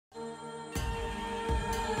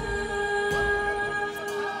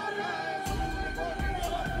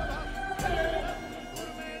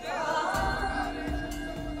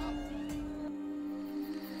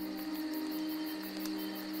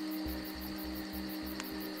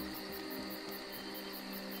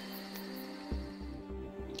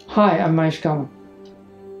Hi, I'm Mahesh Kama.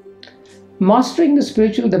 Mastering the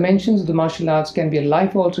spiritual dimensions of the martial arts can be a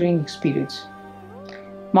life-altering experience.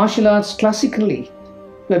 Martial arts classically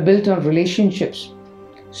were built on relationships,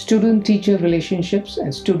 student-teacher relationships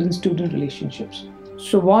and student-student relationships.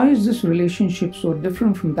 So why is this relationship so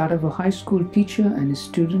different from that of a high school teacher and his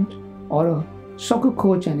student or a soccer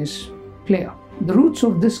coach and his player? The roots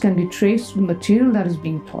of this can be traced to the material that is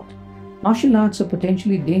being taught. Martial arts are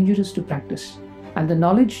potentially dangerous to practice, and the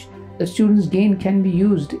knowledge the students gain can be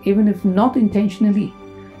used, even if not intentionally,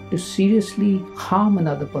 to seriously harm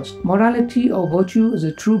another person. Morality or virtue is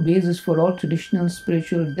a true basis for all traditional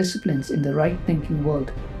spiritual disciplines in the right-thinking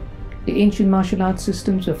world. The ancient martial arts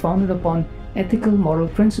systems were founded upon ethical moral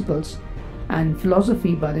principles and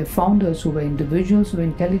philosophy by their founders, who were individuals of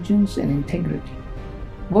intelligence and integrity.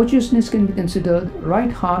 Virtuousness can be considered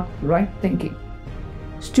right heart, right thinking.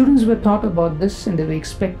 Students were taught about this and they were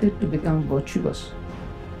expected to become virtuous.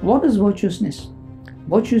 What is virtuousness?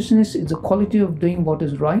 Virtuousness is the quality of doing what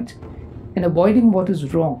is right and avoiding what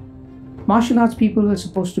is wrong. Martial arts people were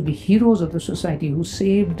supposed to be heroes of the society who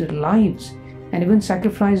saved lives and even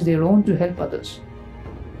sacrificed their own to help others.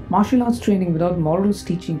 Martial arts training without morals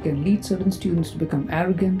teaching can lead certain students to become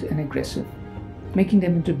arrogant and aggressive, making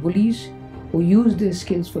them into bullies who use their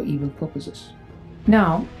skills for evil purposes.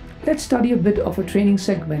 Now, let's study a bit of a training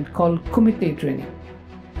segment called kumite training.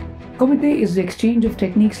 Kumite is the exchange of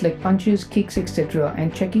techniques like punches, kicks, etc.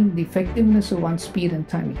 and checking the effectiveness of one's speed and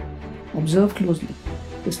timing. Observe closely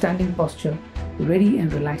the standing posture, ready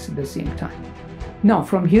and relaxed at the same time. Now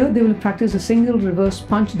from here they will practice a single reverse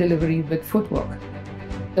punch delivery with footwork.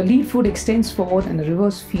 The lead foot extends forward and the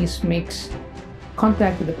reverse fist makes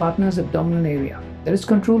contact with the partner's abdominal area. There is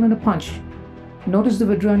control in a punch. Notice the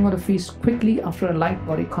withdrawing of the fist quickly after a light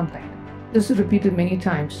body contact. This is repeated many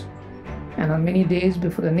times and on many days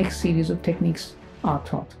before the next series of techniques are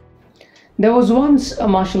taught. There was once a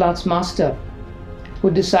martial arts master who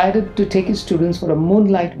decided to take his students for a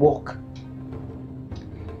moonlight walk.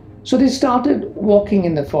 So they started walking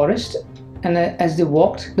in the forest, and as they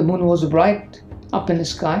walked, the moon was bright up in the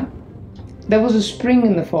sky. There was a spring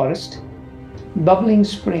in the forest, bubbling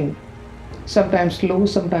spring, sometimes slow,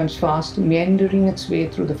 sometimes fast, meandering its way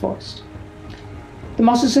through the forest. The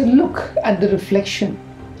master said, "Look at the reflection.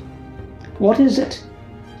 What is it?"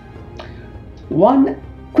 One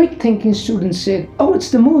quick thinking student said, "Oh, it's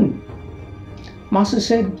the moon." Master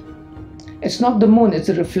said, "It's not the moon, it's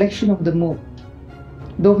the reflection of the moon,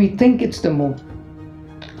 though we think it's the moon."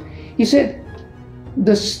 He said,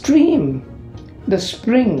 "The stream, the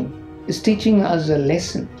spring is teaching us a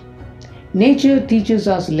lesson. Nature teaches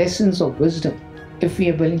us lessons of wisdom if we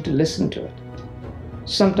are willing to listen to it.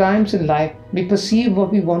 Sometimes in life we perceive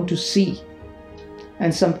what we want to see,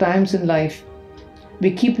 and sometimes in life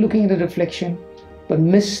we keep looking at the reflection but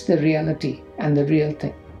miss the reality and the real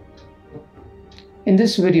thing." In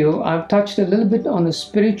this video, I've touched a little bit on the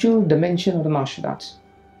spiritual dimension of the martial arts.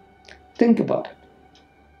 Think about it.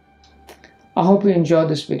 I hope you enjoyed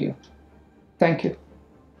this video. Thank you.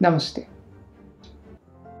 Namaste.